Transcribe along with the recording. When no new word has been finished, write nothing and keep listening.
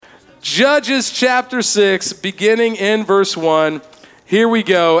Judges chapter 6, beginning in verse 1. Here we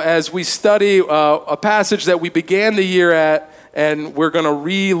go as we study a passage that we began the year at, and we're going to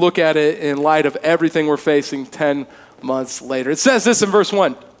re-look at it in light of everything we're facing 10 months later. It says this in verse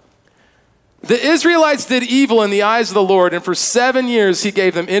 1. The Israelites did evil in the eyes of the Lord, and for 7 years he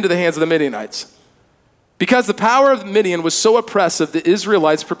gave them into the hands of the Midianites. Because the power of Midian was so oppressive, the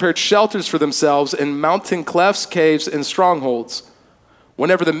Israelites prepared shelters for themselves in mountain clefts, caves, and strongholds.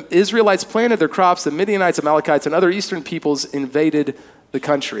 Whenever the Israelites planted their crops, the Midianites, Amalekites, and other eastern peoples invaded the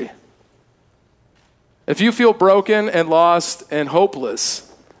country. If you feel broken and lost and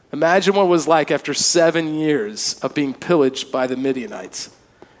hopeless, imagine what it was like after 7 years of being pillaged by the Midianites.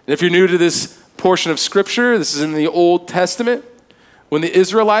 And if you're new to this portion of Scripture, this is in the Old Testament. When the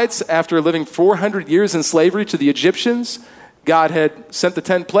Israelites, after living 400 years in slavery to the Egyptians, God had sent the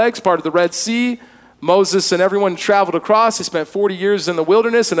 10 plagues, part of the Red Sea. Moses and everyone traveled across. They spent 40 years in the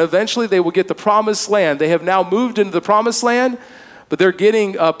wilderness, and eventually they will get the promised land. They have now moved into the promised land, but they're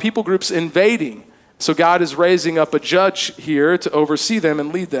getting people groups invading. So God is raising up a judge here to oversee them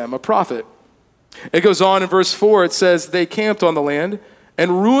and lead them, a prophet. It goes on in verse 4. It says, they camped on the land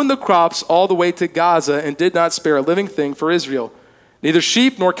and ruined the crops all the way to Gaza and did not spare a living thing for Israel. Neither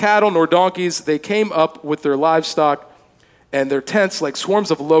sheep nor cattle nor donkeys. They came up with their livestock and their tents like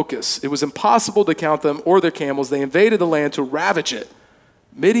swarms of locusts. It was impossible to count them or their camels. They invaded the land to ravage it.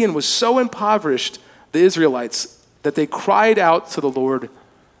 Midian was so impoverished, the Israelites, that they cried out to the Lord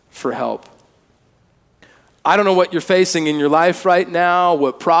for help. I don't know what you're facing in your life right now,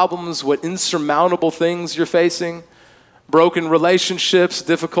 what problems, what insurmountable things you're facing. Broken relationships,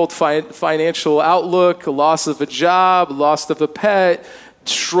 difficult financial outlook, a loss of a job, loss of a pet,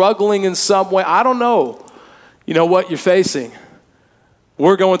 struggling in some way. I don't know, what you're facing.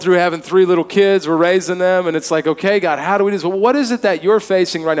 We're going through having 3 little kids. We're raising them, and it's like, okay, God, how do we do this? Well, what is it that you're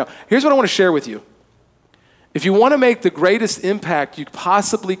facing right now? Here's what I want to share with you. If you want to make the greatest impact you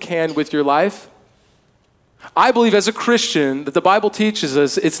possibly can with your life, I believe as a Christian that the Bible teaches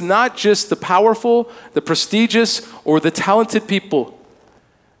us it's not just the powerful, the prestigious, or the talented people.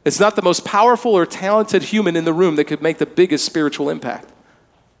 It's not the most powerful or talented human in the room that could make the biggest spiritual impact.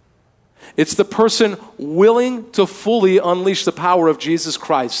 It's the person willing to fully unleash the power of Jesus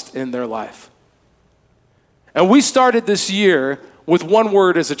Christ in their life. And we started this year with one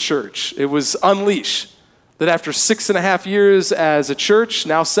word as a church. It was unleash. That after 6.5 years as a church,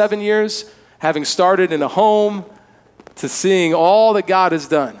 now 7 years, having started in a home to seeing all that God has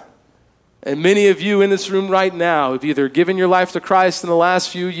done. And many of you in this room right now have either given your life to Christ in the last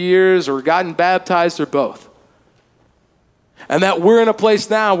few years or gotten baptized or both. And that we're in a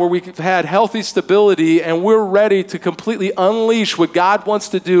place now where we've had healthy stability and we're ready to completely unleash what God wants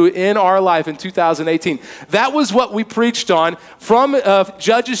to do in our life in 2018. That was what we preached on from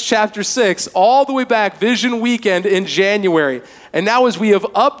Judges chapter 6 all the way back, Vision Weekend in January. And now as we have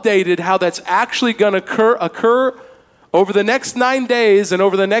updated how that's actually going to occur over the next 9 days and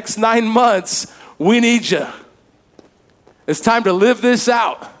over the next 9 months, we need you. It's time to live this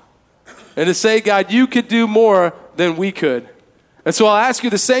out and to say, God, you could do more than we could. And so I'll ask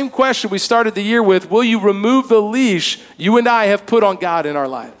you the same question we started the year with. Will you remove the leash you and I have put on God in our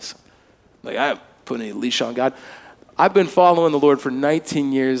lives? I haven't put any leash on God. I've been following the Lord for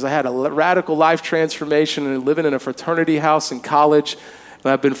 19 years. I had a radical life transformation and living in a fraternity house in college,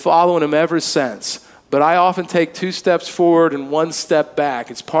 and I've been following him ever since. But I often take 2 steps forward and 1 step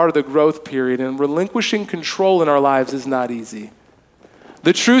back. It's part of the growth period, and relinquishing control in our lives is not easy.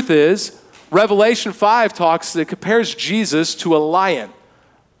 The truth is, Revelation 5 compares Jesus to a lion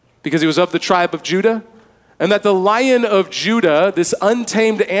because he was of the tribe of Judah, and that the Lion of Judah, this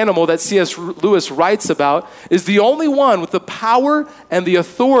untamed animal that C.S. Lewis writes about, is the only one with the power and the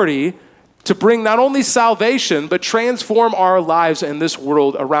authority to bring not only salvation, but transform our lives and this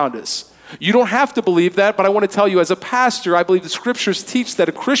world around us. You don't have to believe that, but I want to tell you as a pastor, I believe the scriptures teach that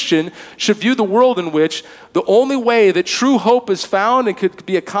a Christian should view the world in which the only way that true hope is found and could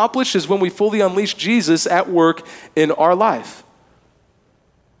be accomplished is when we fully unleash Jesus at work in our life.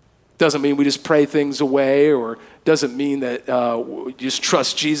 Doesn't mean we just pray things away, or doesn't mean that you just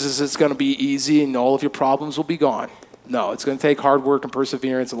trust Jesus, it's going to be easy and all of your problems will be gone. No, it's going to take hard work and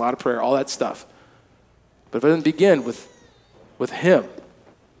perseverance, a lot of prayer, all that stuff. But if it doesn't begin with him,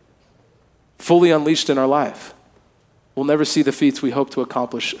 fully unleashed in our life, we'll never see the feats we hope to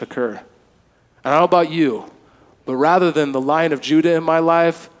accomplish occur. And I don't know about you, but rather than the Lion of Judah in my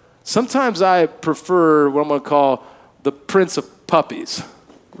life, sometimes I prefer what I'm going to call the Prince of Puppies,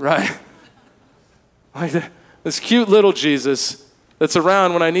 right? Like this cute little Jesus that's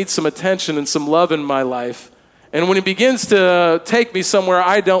around when I need some attention and some love in my life. And when he begins to take me somewhere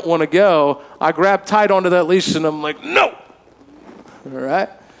I don't want to go, I grab tight onto that leash and I'm like, no. All right?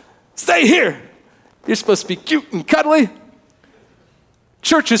 Stay here. You're supposed to be cute and cuddly.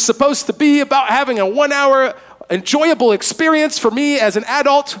 Church is supposed to be about having a 1 hour enjoyable experience for me as an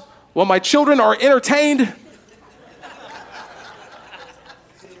adult while my children are entertained.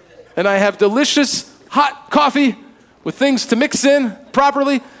 And I have delicious hot coffee with things to mix in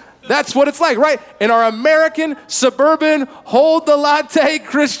properly. That's what it's like, right? In our American, suburban, hold the latte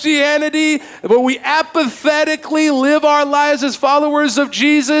Christianity, where we apathetically live our lives as followers of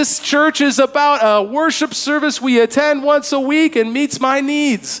Jesus, church is about a worship service we attend once a week and meets my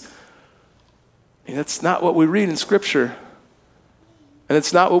needs. And that's not what we read in Scripture. And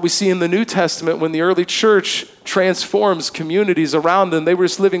it's not what we see in the New Testament when the early church transforms communities around them. They were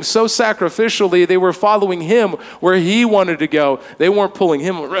just living so sacrificially, they were following him where he wanted to go. They weren't pulling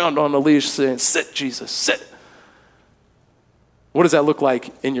him around on a leash saying, sit, Jesus, sit. What does that look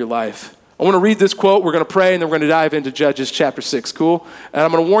like in your life? I want to read this quote, we're going to pray, and then we're going to dive into Judges chapter 6, cool? And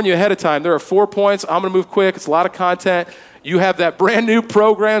I'm going to warn you ahead of time, there are 4 points. I'm going to move quick. It's a lot of content. You have that brand new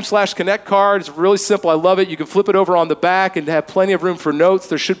program / Connect card. It's really simple. I love it. You can flip it over on the back and have plenty of room for notes.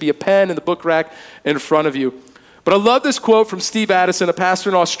 There should be a pen in the book rack in front of you. But I love this quote from Steve Addison, a pastor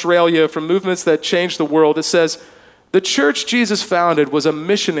in Australia from Movements That Changed the World. It says, the church Jesus founded was a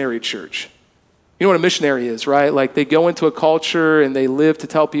missionary church. You know what a missionary is, right? Like they go into a culture and they live to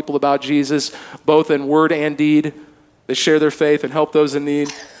tell people about Jesus, both in word and deed. They share their faith and help those in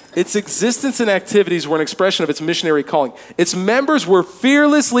need. Its existence and activities were an expression of its missionary calling. Its members were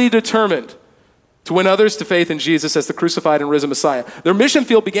fearlessly determined to win others to faith in Jesus as the crucified and risen Messiah. Their mission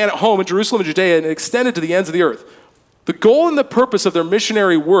field began at home in Jerusalem and Judea and extended to the ends of the earth. The goal and the purpose of their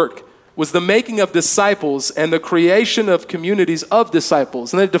missionary work was the making of disciples and the creation of communities of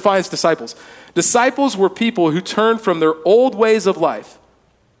disciples. And then it defines disciples. Disciples were people who turned from their old ways of life,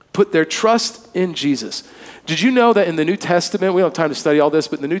 put their trust in Jesus. Did you know that in the New Testament, we don't have time to study all this,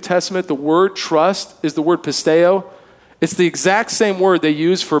 but in the New Testament, the word trust is the word pisteo. It's the exact same word they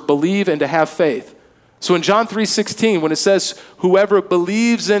use for believe and to have faith. So in John 3:16, when it says, whoever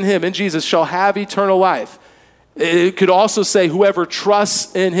believes in him, in Jesus, shall have eternal life, it could also say whoever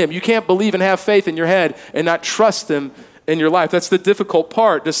trusts in him. You can't believe and have faith in your head and not trust him in your life. That's the difficult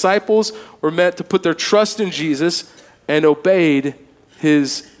part. Disciples were meant to put their trust in Jesus and obeyed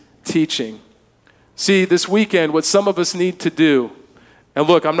his teaching. See, this weekend, what some of us need to do, and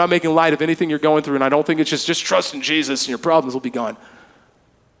look, I'm not making light of anything you're going through, and I don't think it's just trust in Jesus and your problems will be gone.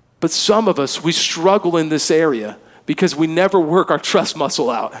 But some of us, we struggle in this area because we never work our trust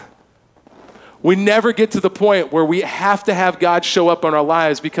muscle out. We never get to the point where we have to have God show up in our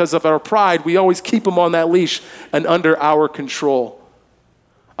lives because of our pride. We always keep him on that leash and under our control.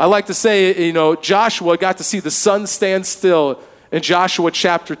 I like to say, Joshua got to see the sun stand still in Joshua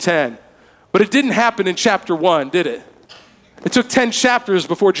chapter 10. But it didn't happen in chapter 1, did it? It took 10 chapters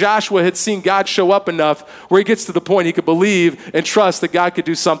before Joshua had seen God show up enough where he gets to the point he could believe and trust that God could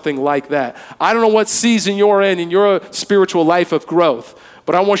do something like that. I don't know what season you're in your spiritual life of growth,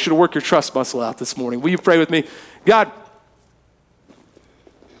 but I want you to work your trust muscle out this morning. Will you pray with me? God,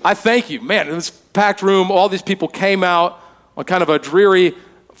 I thank you. Man, in this packed room, all these people came out on kind of a dreary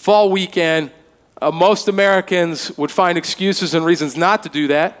fall weekend. Most Americans would find excuses and reasons not to do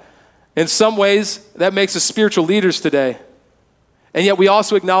that. In some ways, that makes us spiritual leaders today. And yet we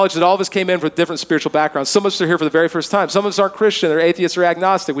also acknowledge that all of us came in with different spiritual backgrounds. Some of us are here for the very first time. Some of us aren't Christian. They're atheists or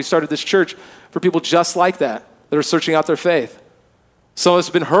agnostic. We started this church for people just like that are searching out their faith. Some of us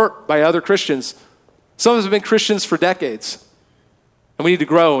have been hurt by other Christians. Some of us have been Christians for decades. And we need to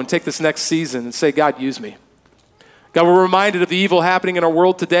grow and take this next season and say, God, use me. God, we're reminded of the evil happening in our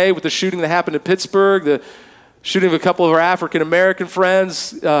world today with the shooting that happened in Pittsburgh, the shooting of a couple of our African-American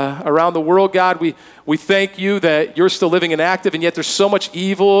friends around the world. God, we thank you that you're still living and active, and yet there's so much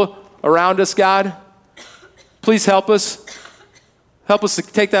evil around us, God. Please help us. Help us to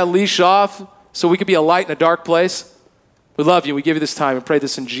take that leash off so we can be a light in a dark place. We love you. We give you this time and pray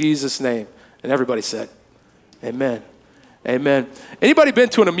this in Jesus' name. And everybody said, amen. Amen. Anybody been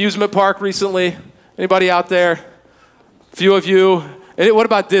to an amusement park recently? Anybody out there? A few of you. And what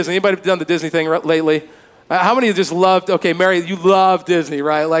about Disney? Anybody done the Disney thing lately? How many of you just loved, okay, Mary, you love Disney,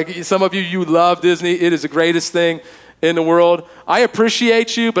 right? Like some of you love Disney. It is the greatest thing in the world. I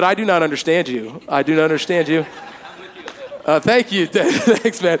appreciate you, but I do not understand you. I do not understand you. Thank you.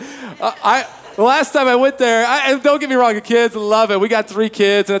 Thanks, man. The last time I went there, and don't get me wrong, the kids love it. We got 3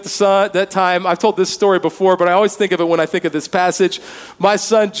 kids, and at that time, I've told this story before, but I always think of it when I think of this passage. My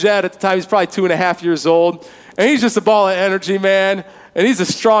son, Jed, at the time, he's probably 2.5 years old, and he's just a ball of energy, man. and he's a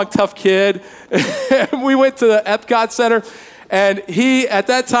strong, tough kid. We went to the Epcot Center, and at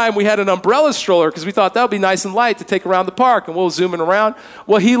that time, we had an umbrella stroller because we thought that would be nice and light to take around the park, and we'll zoom in around.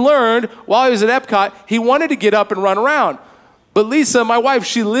 Well, he learned while he was at Epcot, he wanted to get up and run around. But Lisa, my wife,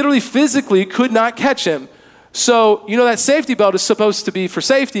 she literally physically could not catch him. So, that safety belt is supposed to be for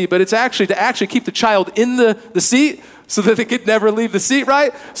safety, but it's actually to keep the child in the seat so that they could never leave the seat,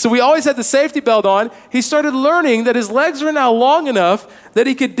 right? So we always had the safety belt on. He started learning that his legs were now long enough that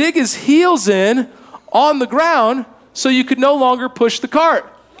he could dig his heels in on the ground so you could no longer push the cart.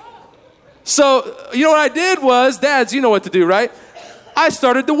 So, what I did was, dads, you know what to do, right? I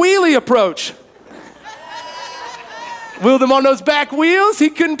started the wheelie approach. Wheeled him on those back wheels. He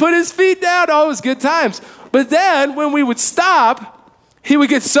couldn't put his feet down. Oh, it was good times. But then when we would stop, he would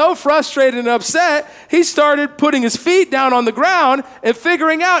get so frustrated and upset, he started putting his feet down on the ground and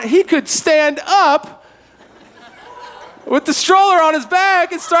figuring out he could stand up with the stroller on his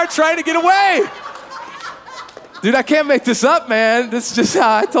back and start trying to get away. Dude, I can't make this up, man. This is just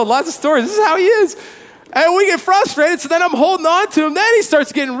how I told lots of stories. This is how he is. And we get frustrated, so then I'm holding on to him. Then he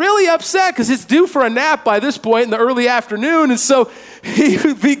starts getting really upset because it's due for a nap by this point in the early afternoon. And so he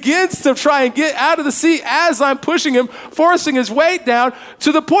begins to try and get out of the seat as I'm pushing him, forcing his weight down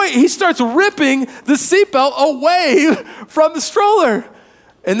to the point he starts ripping the seatbelt away from the stroller.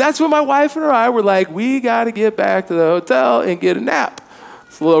 And that's when my wife and I were like, we got to get back to the hotel and get a nap.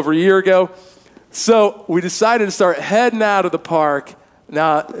 It's a little over a year ago. So we decided to start heading out of the park.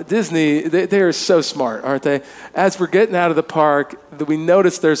 Now, Disney, they are so smart, aren't they? As we're getting out of the park, we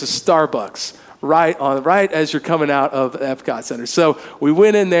notice there's a Starbucks right as you're coming out of the Epcot Center. So we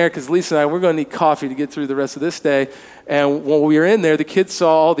went in there because Lisa and I, we're going to need coffee to get through the rest of this day. And when we were in there, the kids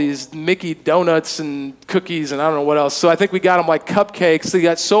saw all these Mickey donuts and cookies and I don't know what else. So I think we got them like cupcakes. They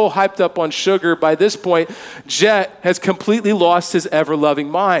got so hyped up on sugar. By this point, Jet has completely lost his ever-loving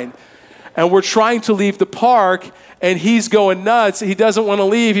mind. And we're trying to leave the park, and he's going nuts. He doesn't want to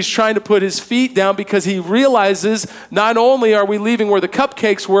leave. He's trying to put his feet down because he realizes not only are we leaving where the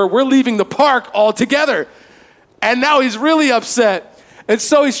cupcakes were, we're leaving the park altogether. And now he's really upset. And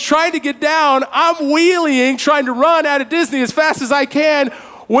so he's trying to get down. I'm wheeling, trying to run out of Disney as fast as I can.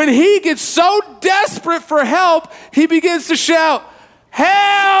 When he gets so desperate for help, he begins to shout,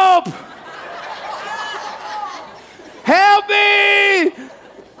 "Help! Help me!"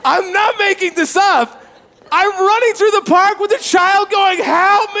 I'm not making this up. I'm running through the park with a child going,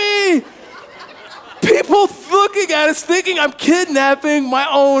 "Help me!" People looking at us thinking I'm kidnapping my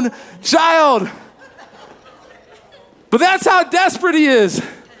own child. But that's how desperate he is.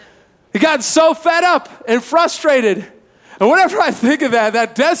 He got so fed up and frustrated. And whenever I think of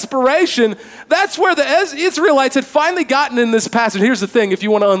that desperation, that's where the Israelites had finally gotten in this passage. Here's the thing. If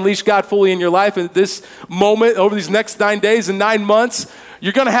you want to unleash God fully in your life in this moment, over these next 9 days and 9 months,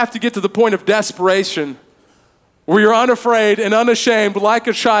 you're going to have to get to the point of desperation where you're unafraid and unashamed, like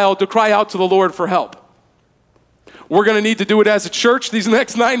a child, to cry out to the Lord for help. We're going to need to do it as a church these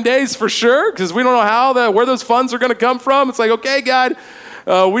next 9 days for sure, because we don't know where those funds are going to come from. It's like, okay, God,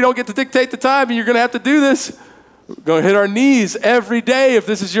 we don't get to dictate the time, and you're going to have to do this. We're going to hit our knees every day. If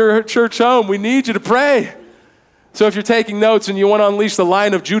this is your church home, we need you to pray. So if you're taking notes and you want to unleash the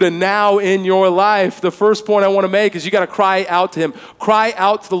Lion of Judah now in your life, the first point I want to make is you got to cry out to him. Cry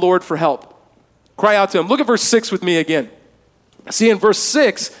out to the Lord for help. Cry out to him. Look at verse 6 with me again. See, in verse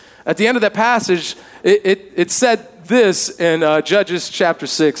 6, at the end of that passage, it said this in Judges chapter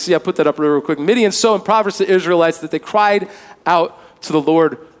 6. Yeah, put that up real quick. Midian so impoverished the Israelites that they cried out to the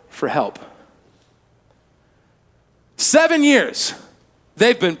Lord for help. 7 years,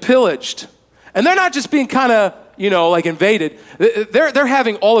 they've been pillaged. And they're not just being kind of, like invaded. They're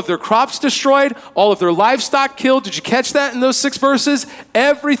having all of their crops destroyed, all of their livestock killed. Did you catch that in those 6 verses?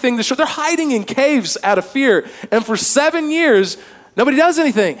 Everything destroyed. They're hiding in caves out of fear. And for 7 years, nobody does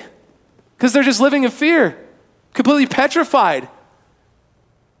anything because they're just living in fear, completely petrified.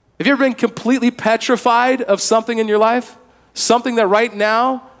 Have you ever been completely petrified of something in your life? Something that right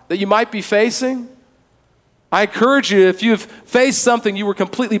now that you might be facing? I encourage you, if you've faced something you were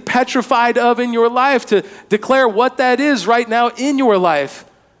completely petrified of in your life, to declare what that is right now in your life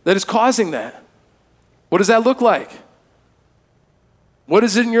that is causing that. What does that look like? What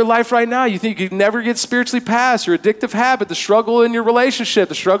is it in your life right now you think you can never get spiritually past? Your addictive habit, the struggle in your relationship,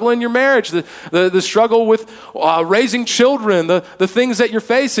 the struggle in your marriage, the struggle with raising children, the things that you're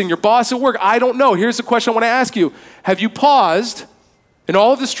facing, your boss at work. I don't know. Here's the question I want to ask you. Have you paused in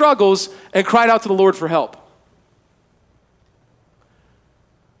all of the struggles and cried out to the Lord for help?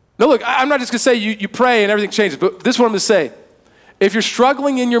 No, look, I'm not just going to say you pray and everything changes, but this is what I'm going to say. If you're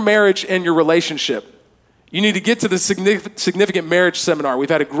struggling in your marriage and your relationship, You need to get to the significant marriage seminar. We've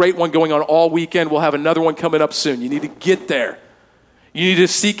had a great one going on all weekend. We'll have another one coming up soon. You need to get there. You need to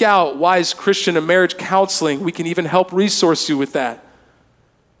seek out wise Christian and marriage counseling. We can even help resource you with that.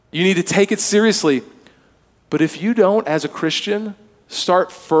 You need to take it seriously. But if you don't, as a Christian,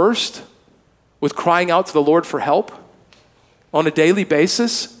 start first with crying out to the Lord for help on a daily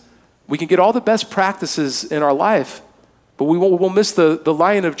basis, we can get all the best practices in our life, but we'll miss the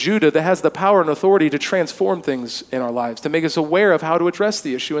Lion of Judah that has the power and authority to transform things in our lives, to make us aware of how to address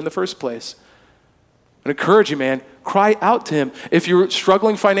the issue in the first place. I encourage you, man, cry out to him. If you're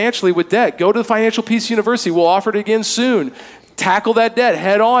struggling financially with debt, go to the Financial Peace University. We'll offer it again soon. Tackle that debt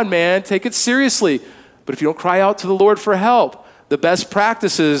head on, man. Take it seriously. But if you don't cry out to the Lord for help, the best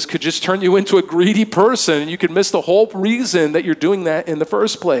practices could just turn you into a greedy person, and you could miss the whole reason that you're doing that in the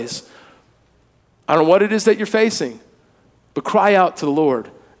first place. I don't know what it is that you're facing, but cry out to the Lord.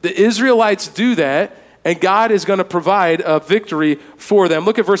 The Israelites do that, and God is going to provide a victory for them.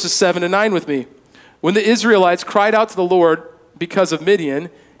 Look at verses 7 and 9 with me. When the Israelites cried out to the Lord because of Midian,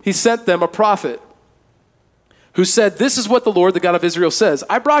 he sent them a prophet who said, "This is what the Lord, the God of Israel, says.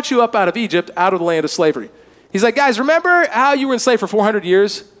 I brought you up out of Egypt, out of the land of slavery." He's like, guys, remember how you were enslaved for 400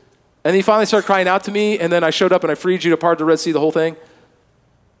 years? And then you finally started crying out to me, and then I showed up and I freed you to part the Red Sea, the whole thing?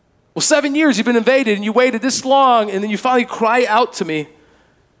 Well, 7 years you've been invaded, and you waited this long, and then you finally cry out to me.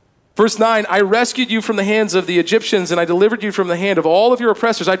 Verse 9, I rescued you from the hands of the Egyptians, and I delivered you from the hand of all of your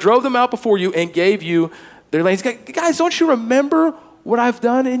oppressors. I drove them out before you and gave you their lands. Guys, don't you remember what I've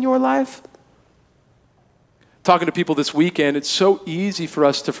done in your life? Talking to people this weekend, it's so easy for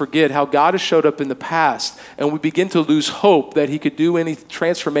us to forget how God has showed up in the past, and we begin to lose hope that he could do any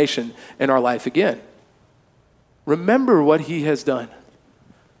transformation in our life again. Remember what he has done.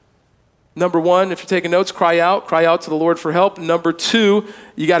 Number one, if you're taking notes, cry out to the Lord for help. Number two,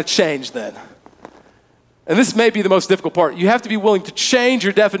 you got to change then. And this may be the most difficult part. You have to be willing to change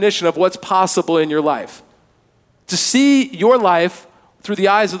your definition of what's possible in your life. To see your life through the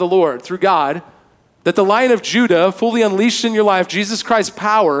eyes of the Lord, through God, that the Lion of Judah, fully unleashed in your life, Jesus Christ's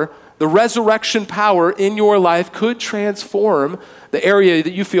power, the resurrection power in your life could transform the area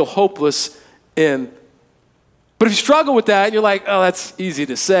that you feel hopeless in. But if you struggle with that and you're like, oh, that's easy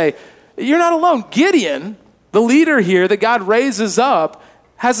to say, you're not alone. Gideon, the leader here that God raises up,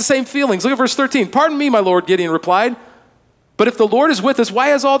 has the same feelings. Look at verse 13. Pardon me, my Lord, Gideon replied. But if the Lord is with us, why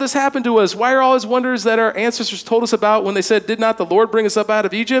has all this happened to us? Why are all his wonders that our ancestors told us about when they said, did not the Lord bring us up out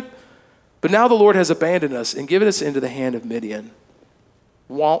of Egypt? But now the Lord has abandoned us and given us into the hand of Midian.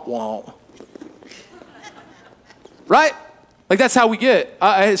 Womp womp. Right? Like that's how we get.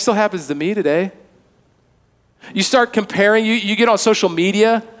 It still happens to me today. You start comparing, you get on social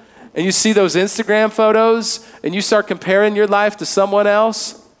media and you see those Instagram photos and you start comparing your life to someone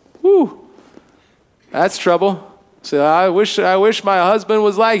else. Whew. That's trouble. So I wish my husband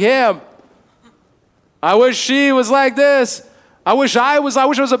was like him. I wish she was like this. I wish I was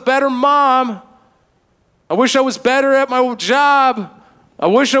a better mom. I wish I was better at my job. I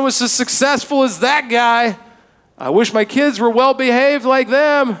wish I was as successful as that guy. I wish my kids were well behaved like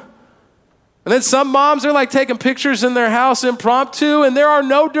them. And then some moms are like taking pictures in their house impromptu, and there are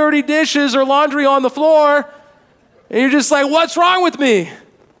no dirty dishes or laundry on the floor. And you're just like, what's wrong with me?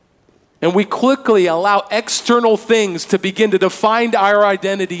 And we quickly allow external things to begin to define our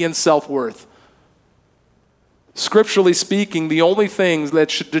identity and self-worth. Scripturally speaking, the only things that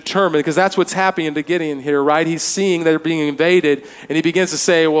should determine, because that's what's happening to Gideon here, right? He's seeing they're being invaded, and he begins to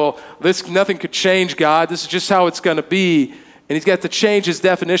say, well, nothing could change, God. This is just how it's going to be. And he's got to change his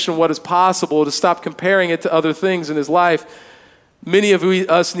definition of what is possible, to stop comparing it to other things in his life. Many of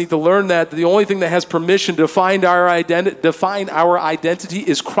us need to learn that the only thing that has permission to define our identity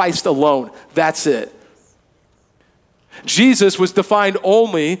is Christ alone. That's it. Jesus was defined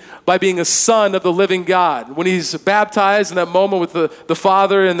only by being a son of the living God. When he's baptized in that moment with the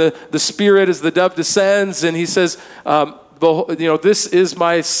Father and the Spirit as the dove descends, and he says, this is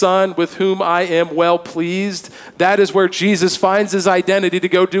my son with whom I am well pleased. That is where Jesus finds his identity to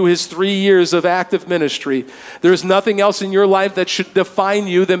go do his 3 years of active ministry. There's nothing else in your life that should define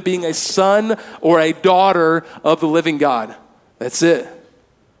you than being a son or a daughter of the living God. That's it.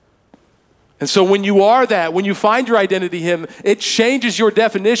 And so when you are that, when you find your identity in him, it changes your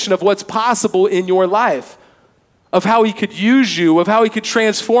definition of what's possible in your life, of how he could use you, of how he could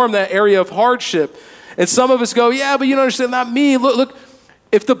transform that area of hardship. And some of us go, yeah, but you don't understand, not me. Look,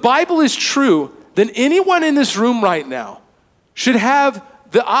 if the Bible is true, then anyone in this room right now should have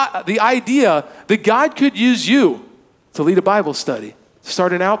the idea that God could use you to lead a Bible study, to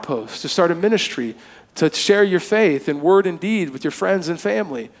start an outpost, to start a ministry, to share your faith in word and deed with your friends and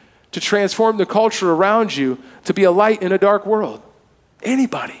family, to transform the culture around you, to be a light in a dark world?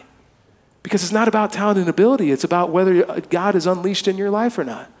 Anybody. Because it's not about talent and ability. It's about whether God is unleashed in your life or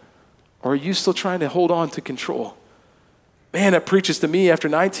not. Or are you still trying to hold on to control? Man, that preaches to me after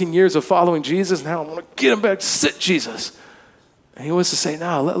 19 years of following Jesus. Now I want to get him back. Sit, Jesus. And he wants to say,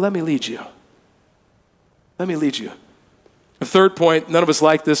 no, let me lead you. Let me lead you. The third point, none of us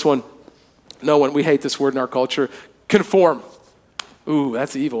like this one. No one, we hate this word in our culture. Conform. Ooh,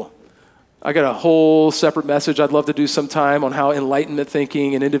 that's evil. I got a whole separate message I'd love to do sometime on how enlightenment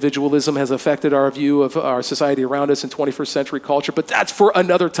thinking and individualism has affected our view of our society around us in 21st century culture, but that's for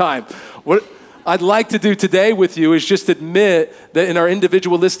another time. What I'd like to do today with you is just admit that in our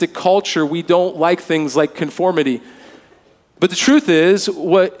individualistic culture, we don't like things like conformity. But the truth is,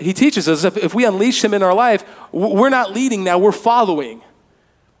 what he teaches us, if we unleash him in our life, we're not leading now, we're following.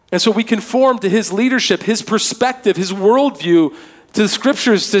 And so we conform to his leadership, his perspective, his worldview, to the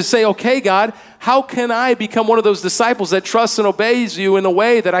scriptures to say, okay, God, how can I become one of those disciples that trusts and obeys you in a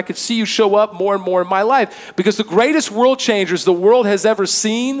way that I could see you show up more and more in my life? Because the greatest world changers the world has ever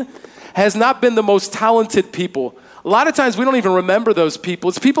seen has not been the most talented people. A lot of times we don't even remember those people.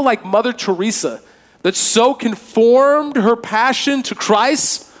 It's people like Mother Teresa that so conformed her passion to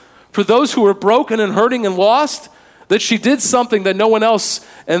Christ for those who were broken and hurting and lost that she did something that no one else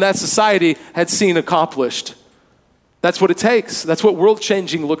in that society had seen accomplished. That's what it takes. That's what world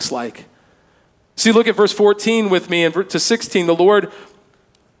changing looks like. See, look at verse 14 with me and to 16. The Lord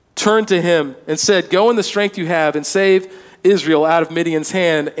turned to him and said, go in the strength you have and save Israel out of Midian's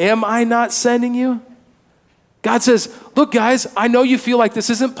hand. Am I not sending you? God says, look, guys, I know you feel like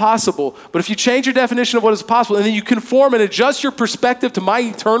this isn't possible, but if you change your definition of what is possible and then you conform and adjust your perspective to my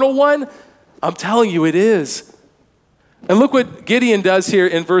eternal one, I'm telling you it is. And look what Gideon does here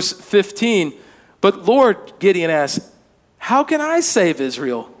in verse 15. But Lord, Gideon asks, how can I save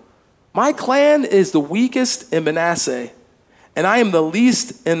Israel? My clan is the weakest in Manasseh, and I am the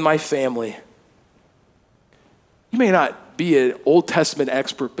least in my family. You may not be an Old Testament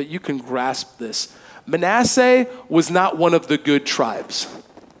expert, but you can grasp this. Manasseh was not one of the good tribes.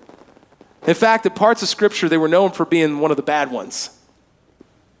 In fact, in parts of Scripture, they were known for being one of the bad ones.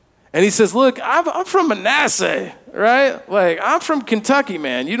 And he says, look, I'm from Manasseh, right? Like, I'm from Kentucky,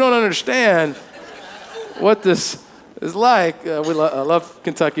 man. You don't understand what this is like. I love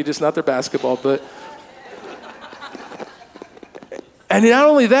Kentucky, just not their basketball, but. And not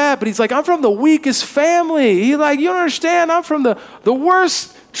only that, but he's like, I'm from the weakest family. He's like, you don't understand, I'm from the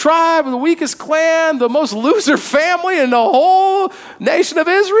worst tribe, the weakest clan, the most loser family in the whole nation of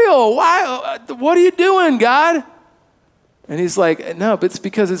Israel. Why? What are you doing, God? And he's like, no, but it's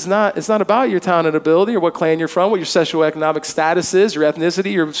because it's not about your talent and ability or what clan you're from, what your socioeconomic status is, your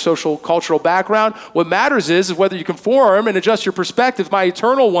ethnicity, your social, cultural background. What matters is whether you conform and adjust your perspective, my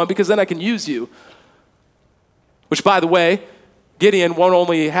eternal one, because then I can use you. Which, by the way, Gideon won't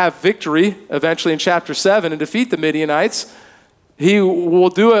only have victory eventually in chapter 7 and defeat the Midianites. He will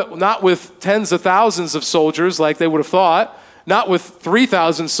do it not with tens of thousands of soldiers like they would have thought, not with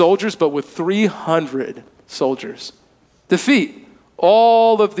 3,000 soldiers, but with 300 soldiers. Defeat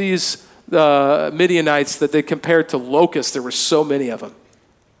all of these Midianites that they compared to locusts. There were so many of them.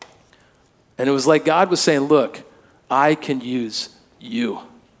 And it was like God was saying, look, I can use you.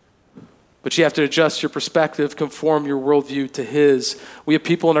 But you have to adjust your perspective, conform your worldview to his. We have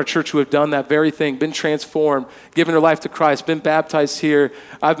people in our church who have done that very thing, been transformed, given their life to Christ, been baptized here.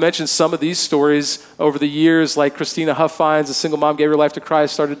 I've mentioned some of these stories over the years, like Christina Huffines, a single mom, gave her life to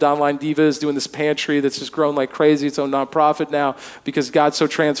Christ, started Online Divas, doing this pantry that's just grown like crazy. It's own nonprofit now because God so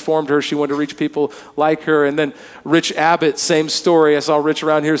transformed her. She wanted to reach people like her. And then Rich Abbott, same story. I saw Rich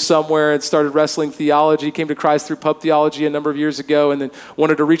around here somewhere and started wrestling theology, came to Christ through pub theology a number of years ago, and then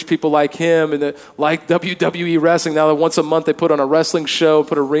wanted to reach people like him. And like WWE wrestling, now that once a month they put on a wrestling show,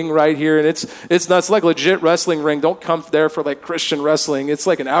 put a ring right here, and it's nuts, like legit wrestling ring. Don't come there for like Christian wrestling. It's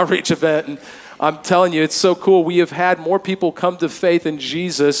like an outreach event, and I'm telling you, it's so cool. We have had more people come to faith in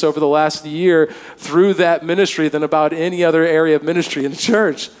Jesus over the last year through that ministry than about any other area of ministry in the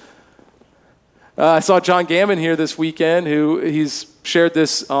church. I saw John Gammon here this weekend, who he's shared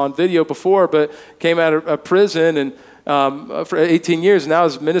this on video before, but came out of prison and for 18 years now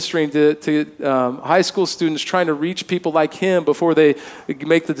is ministering to high school students, trying to reach people like him before they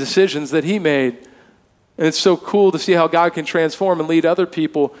make the decisions that he made. And it's so cool to see how God can transform and lead other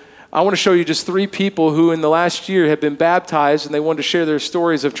people. I want to show you just 3 people who in the last year have been baptized and they wanted to share their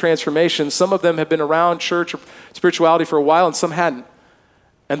stories of transformation. Some of them have been around church or spirituality for a while and some hadn't.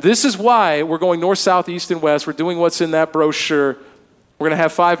 And this is why we're going north, south, east, and west. We're doing what's in that brochure. We're going to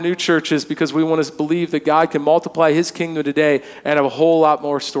have 5 new churches because we want to believe that God can multiply his kingdom today and have a whole lot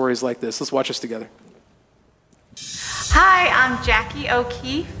more stories like this. Let's watch this together. Hi, I'm Jackie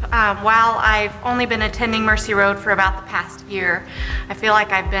O'Keefe. While I've only been attending Mercy Road for about the past year, I feel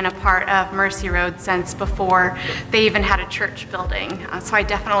like I've been a part of Mercy Road since before they even had a church building. So I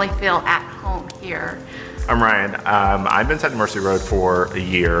definitely feel at home here. I'm Ryan. I've been attending Mercy Road for a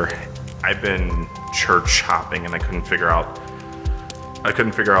year. I've been church hopping and I couldn't figure out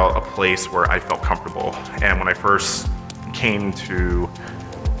a place where I felt comfortable. And when I first came to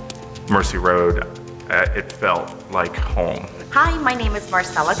Mercy Road, it felt like home. Hi, my name is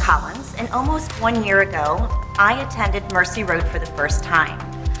Marcella Collins, and almost 1 year ago, I attended Mercy Road for the first time.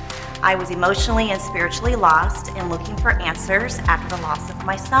 I was emotionally and spiritually lost and looking for answers after the loss of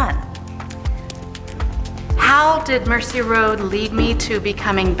my son. How did Mercy Road lead me to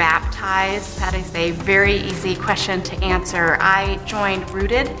becoming baptized? That is a very easy question to answer. I joined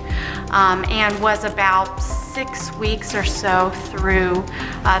Rooted and was about 6 weeks or so through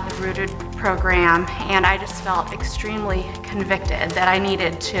the Rooted program, and I just felt extremely convicted that I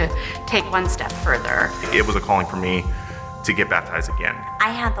needed to take one step further. It was a calling for me to get baptized again. I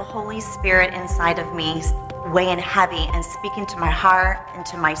had the Holy Spirit inside of me weighing heavy and speaking to my heart and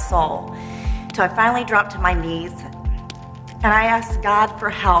to my soul. So I finally dropped to my knees and I asked God for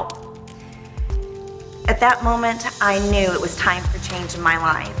help. At that moment, I knew it was time for change in my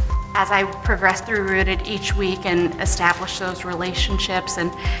life. As I progressed through Rooted each week and established those relationships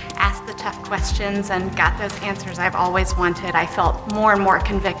and asked the tough questions and got those answers I've always wanted, I felt more and more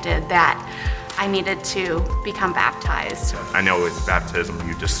convicted that I needed to become baptized. I know with baptism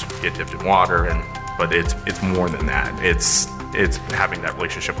you just get dipped in water, but it's more than that. It's having that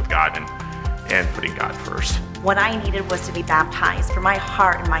relationship with God and putting God first. What I needed was to be baptized for my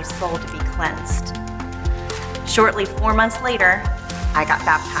heart and my soul to be cleansed. Shortly, 4 months later, I got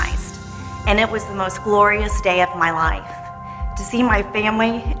baptized. And it was the most glorious day of my life. To see my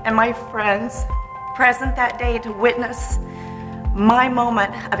family and my friends present that day to witness my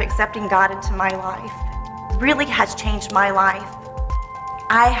moment of accepting God into my life really has changed my life.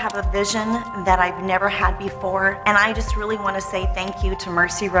 I have a vision that I've never had before, and I just really want to say thank you to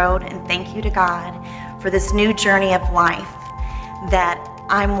Mercy Road and thank you to God for this new journey of life that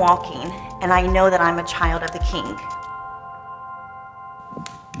I'm walking, and I know that I'm a child of the King.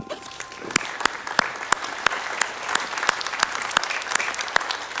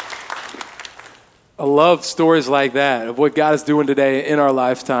 I love stories like that of what God is doing today in our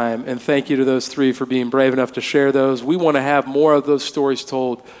lifetime. And thank you to those 3 for being brave enough to share those. We want to have more of those stories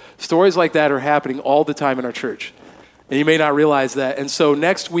told. Stories like that are happening all the time in our church. And you may not realize that. And so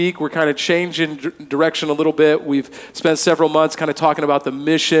next week, we're kind of changing direction a little bit. We've spent several months kind of talking about the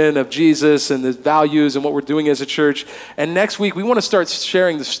mission of Jesus and the values and what we're doing as a church. And next week, we want to start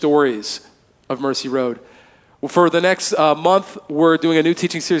sharing the stories of Mercy Road. For the next month, we're doing a new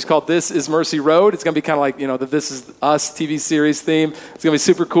teaching series called This is Mercy Road. It's going to be kind of like, the This Is Us TV series theme. It's going to be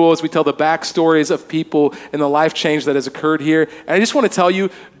super cool as we tell the backstories of people and the life change that has occurred here. And I just want to tell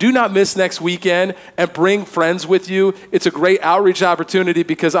you, do not miss next weekend and bring friends with you. It's a great outreach opportunity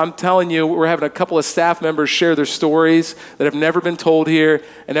because I'm telling you, we're having a couple of staff members share their stories that have never been told here.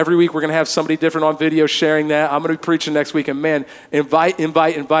 And every week, we're going to have somebody different on video sharing that. I'm going to be preaching next week. And man,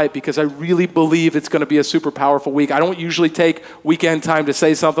 invite, because I really believe it's going to be a super powerful week. I don't usually take weekend time to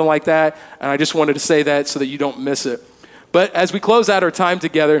say something like that, and I just wanted to say that so that you don't miss it. But as we close out our time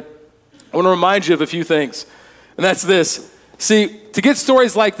together, I want to remind you of a few things, and that's this. See, to get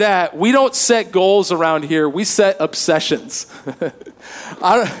stories like that, we don't set goals around here. We set obsessions.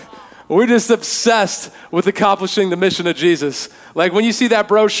 We're just obsessed with accomplishing the mission of Jesus. Like when you see that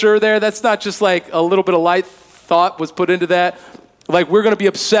brochure there, that's not just like a little bit of light thought was put into that. Like we're going to be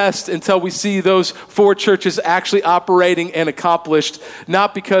obsessed until we see those 4 churches actually operating and accomplished,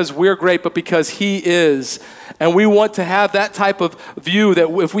 not because we're great, but because he is. And we want to have that type of view that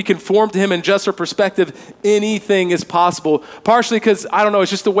if we conform to him in just our perspective, anything is possible. Partially because, I don't know,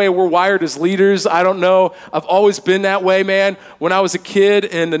 it's just the way we're wired as leaders. I don't know. I've always been that way, man. When I was a kid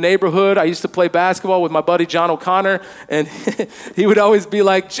in the neighborhood, I used to play basketball with my buddy John O'Connor, and he would always be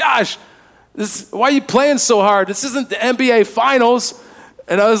like, Josh, why are you playing so hard? This isn't the NBA Finals.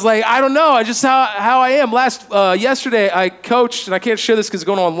 And I was like, I don't know. I just how I am. Yesterday, I coached, and I can't share this because it's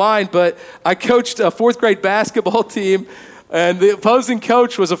going online, but I coached a 4th grade basketball team, and the opposing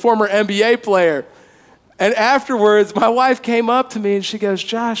coach was a former NBA player. And afterwards, my wife came up to me, and she goes,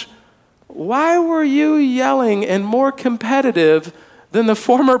 Josh, why were you yelling and more competitive than the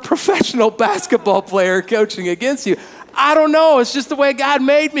former professional basketball player coaching against you? I don't know. It's just the way God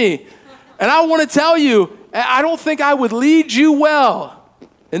made me. And I want to tell you, I don't think I would lead you well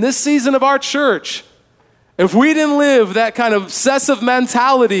in this season of our church if we didn't live that kind of obsessive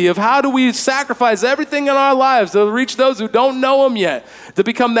mentality of how do we sacrifice everything in our lives to reach those who don't know him yet, to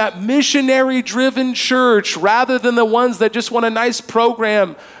become that missionary-driven church rather than the ones that just want a nice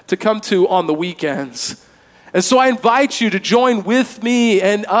program to come to on the weekends. And so I invite you to join with me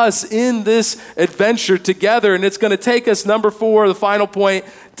and us in this adventure together. And it's going to take us, number 4, the final point,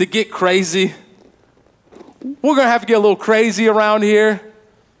 to get crazy. We're going to have to get a little crazy around here.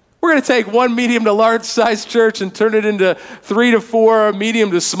 We're going to take one medium to large size church and turn it into 3 to 4 medium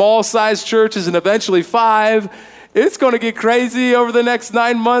to small size churches and eventually 5. It's going to get crazy over the next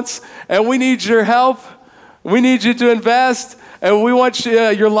 9 months, and we need your help. We need you to invest, and we want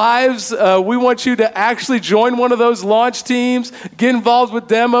your lives. We want you to actually join one of those launch teams, get involved with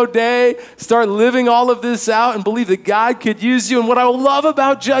Demo Day, start living all of this out, and believe that God could use you. And what I love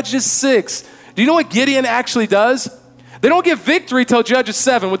about Judges 6, do you know what Gideon actually does? They don't get victory till Judges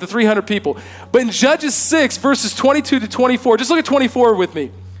 7 with the 300 people. But in Judges 6, verses 22 to 24, just look at 24 with me.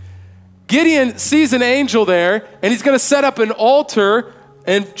 Gideon sees an angel there, and he's going to set up an altar.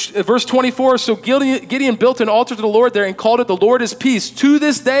 And verse 24, so Gideon built an altar to the Lord there and called it the Lord is Peace. To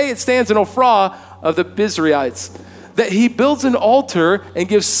this day, it stands in Ophrah of the Bizriites. That he builds an altar and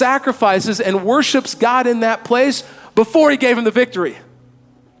gives sacrifices and worships God in that place before he gave him the victory.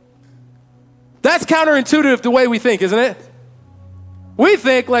 That's counterintuitive to the way we think, isn't it? We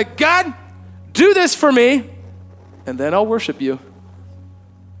think like, God, do this for me, and then I'll worship you.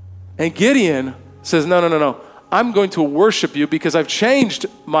 And Gideon says, no. I'm going to worship you because I've changed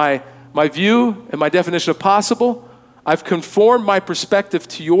my view and my definition of possible. I've conformed my perspective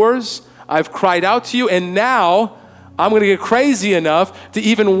to yours. I've cried out to you, and now I'm going to get crazy enough to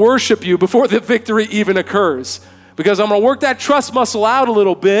even worship you before the victory even occurs. Because I'm going to work that trust muscle out a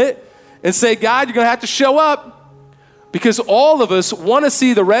little bit and say, God, you're going to have to show up. Because all of us want to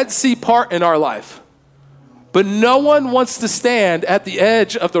see the Red Sea part in our life. But no one wants to stand at the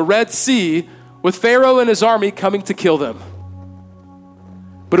edge of the Red Sea with Pharaoh and his army coming to kill them.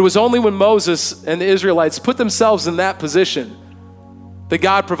 But it was only when Moses and the Israelites put themselves in that position that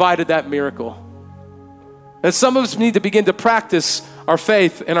God provided that miracle. And some of us need to begin to practice our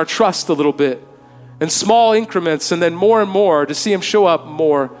faith and our trust a little bit in small increments, and then more and more to see him show up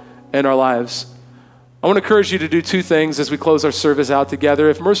more in our lives. I want to encourage you to do 2 things as we close our service out together.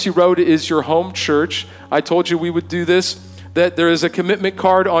 If Mercy Road is your home church, I told you we would do this, that there is a commitment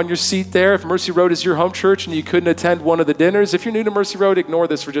card on your seat there. If Mercy Road is your home church and you couldn't attend one of the dinners, if you're new to Mercy Road, ignore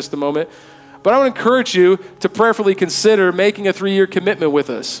this for just a moment. But I want to encourage you to prayerfully consider making a 3-year commitment with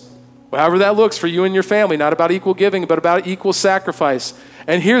us. However that looks for you and your family, not about equal giving, but about equal sacrifice.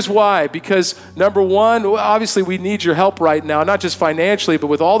 And here's why. Because number 1, obviously we need your help right now, not just financially, but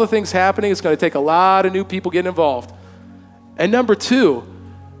with all the things happening, it's going to take a lot of new people getting involved. And number 2,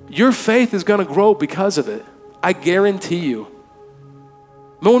 your faith is going to grow because of it. I guarantee you.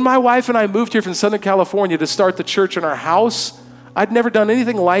 When my wife and I moved here from Southern California to start the church in our house, I'd never done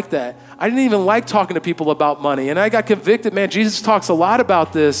anything like that. I didn't even like talking to people about money. And I got convicted, man, Jesus talks a lot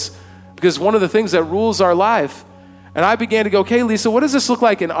about this because one of the things that rules our life. And I began to go, okay, Lisa, what does this look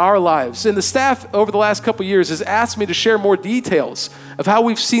like in our lives? And the staff over the last couple of years has asked me to share more details of how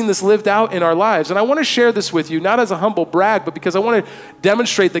we've seen this lived out in our lives. And I want to share this with you, not as a humble brag, but because I want to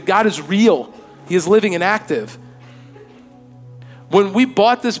demonstrate that God is real. He is living and active. When we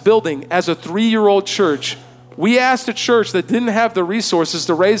bought this building as a 3-year-old church, we asked a church that didn't have the resources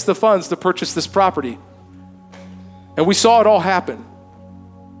to raise the funds to purchase this property. And we saw it all happen.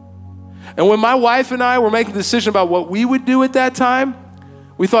 And when my wife and I were making a decision about what we would do at that time,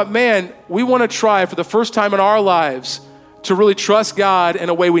 we thought, man, we want to try for the first time in our lives to really trust God in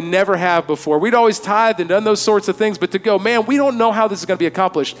a way we never have before. We'd always tithed and done those sorts of things, but to go, man, we don't know how this is going to be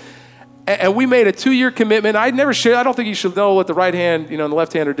accomplished. And we made a 2-year commitment. I never shared. I don't think you should know what the right hand, and the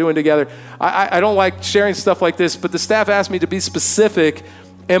left hand are doing together. I don't like sharing stuff like this, but the staff asked me to be specific.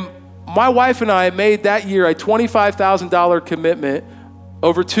 And my wife and I made that year a $25,000 commitment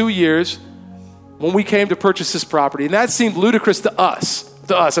over 2 years when we came to purchase this property. And that seemed ludicrous to us.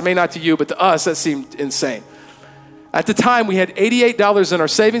 I mean, not to you, but to us, that seemed insane. At the time, we had $88 in our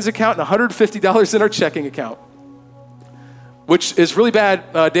savings account and $150 in our checking account, which is really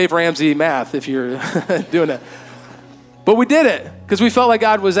bad Dave Ramsey math if you're doing that. But we did it because we felt like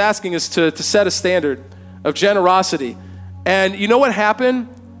God was asking us to set a standard of generosity. And you know what happened?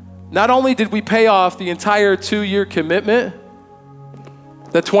 Not only did we pay off the entire 2-year commitment,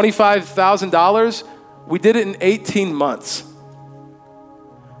 that $25,000, we did it in 18 months.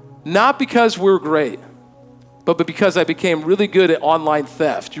 Not because we were great, but because I became really good at online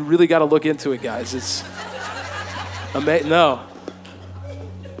theft. You really got to look into it, guys. No.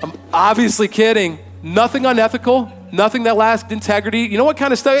 I'm obviously kidding. Nothing unethical, nothing that lacked integrity. You know what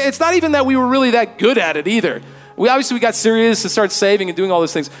kind of stuff? It's not even that we were really that good at it either. We got serious and started saving and doing all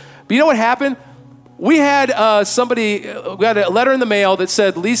those things. But you know what happened? We had we had a letter in the mail that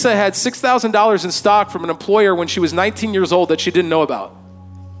said Lisa had $6,000 in stock from an employer when she was 19 years old that she didn't know about.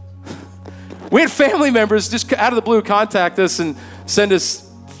 We had family members just out of the blue contact us and send us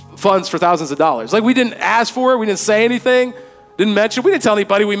funds for thousands of dollars. Like, we didn't ask for it. We didn't say anything. Didn't mention. We didn't tell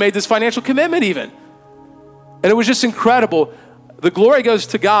anybody we made this financial commitment even. And it was just incredible. The glory goes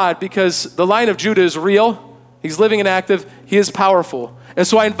to God because the Lion of Judah is real. He's living and active. He is powerful. And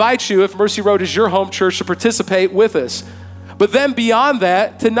so I invite you, if Mercy Road is your home church, to participate with us. But then beyond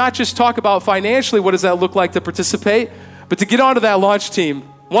that, to not just talk about financially what does that look like to participate, but to get onto that launch team.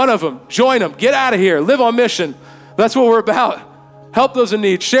 One of them, join them, get out of here, live on mission. That's what we're about. Help those in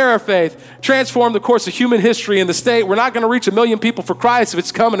need, share our faith, transform the course of human history in the state. We're not going to reach 1 million people for Christ if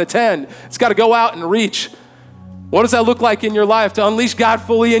it's come and attend. It's got to go out and reach. What does that look like in your life to unleash God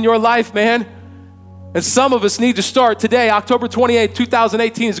fully in your life, man? And some of us need to start today. October 28,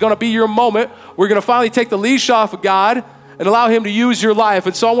 2018 is going to be your moment. We're going to finally take the leash off of God and allow him to use your life.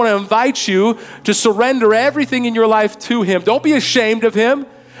 And so I want to invite you to surrender everything in your life to him. Don't be ashamed of him.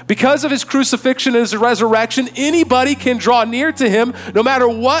 Because of his crucifixion and his resurrection, anybody can draw near to him no matter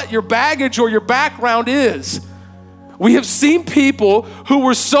what your baggage or your background is. We have seen people who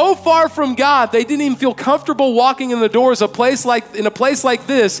were so far from God, they didn't even feel comfortable walking in the doors of in a place like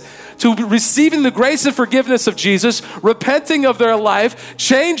this, to receiving the grace and forgiveness of Jesus, repenting of their life,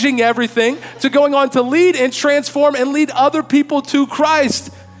 changing everything, to going on to lead and transform and lead other people to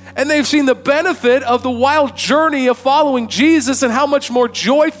Christ. And they've seen the benefit of the wild journey of following Jesus and how much more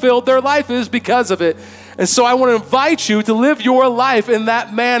joy-filled their life is because of it. And so I want to invite you to live your life in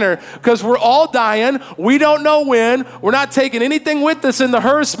that manner, because we're all dying. We don't know when. We're not taking anything with us in the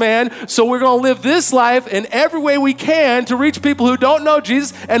hearse, man. So we're going to live this life in every way we can to reach people who don't know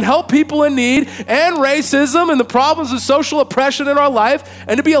Jesus and help people in need and racism and the problems of social oppression in our life,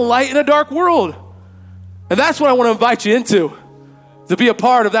 and to be a light in a dark world. And that's what I want to invite you into, to be a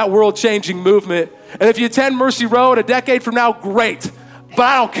part of that world-changing movement. And if you attend Mercy Road a decade from now, great. But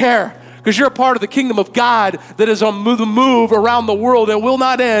I don't care, because you're a part of the kingdom of God that is on the move around the world and will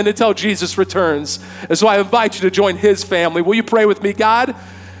not end until Jesus returns. And so I invite you to join his family. Will you pray with me? God,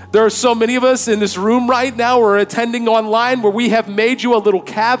 there are so many of us in this room right now or attending online where we have made you a little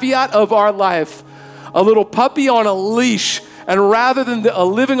caveat of our life, a little puppy on a leash. And rather than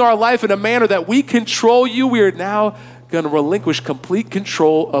living our life in a manner that we control you, we are now going to relinquish complete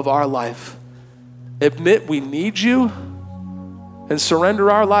control of our life. Admit we need you and surrender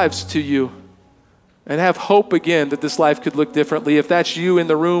our lives to you and have hope again that this life could look differently. If that's you in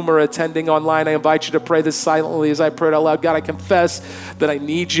the room or attending online, I invite you to pray this silently as I pray it out loud. God, I confess that I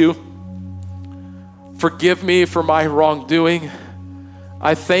need you. Forgive me for my wrongdoing.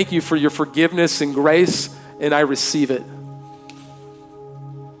 I thank you for your forgiveness and grace, and I receive it.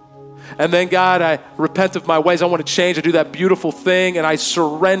 And then, God, I repent of my ways. I want to change. I do that beautiful thing, and I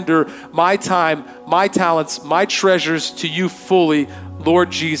surrender my time, my talents, my treasures to you fully.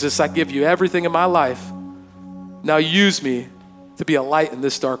 Lord Jesus, I give you everything in my life. Now use me to be a light in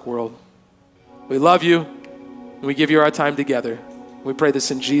this dark world. We love you, and we give you our time together. We pray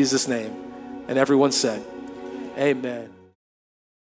this in Jesus' name. And everyone said, amen.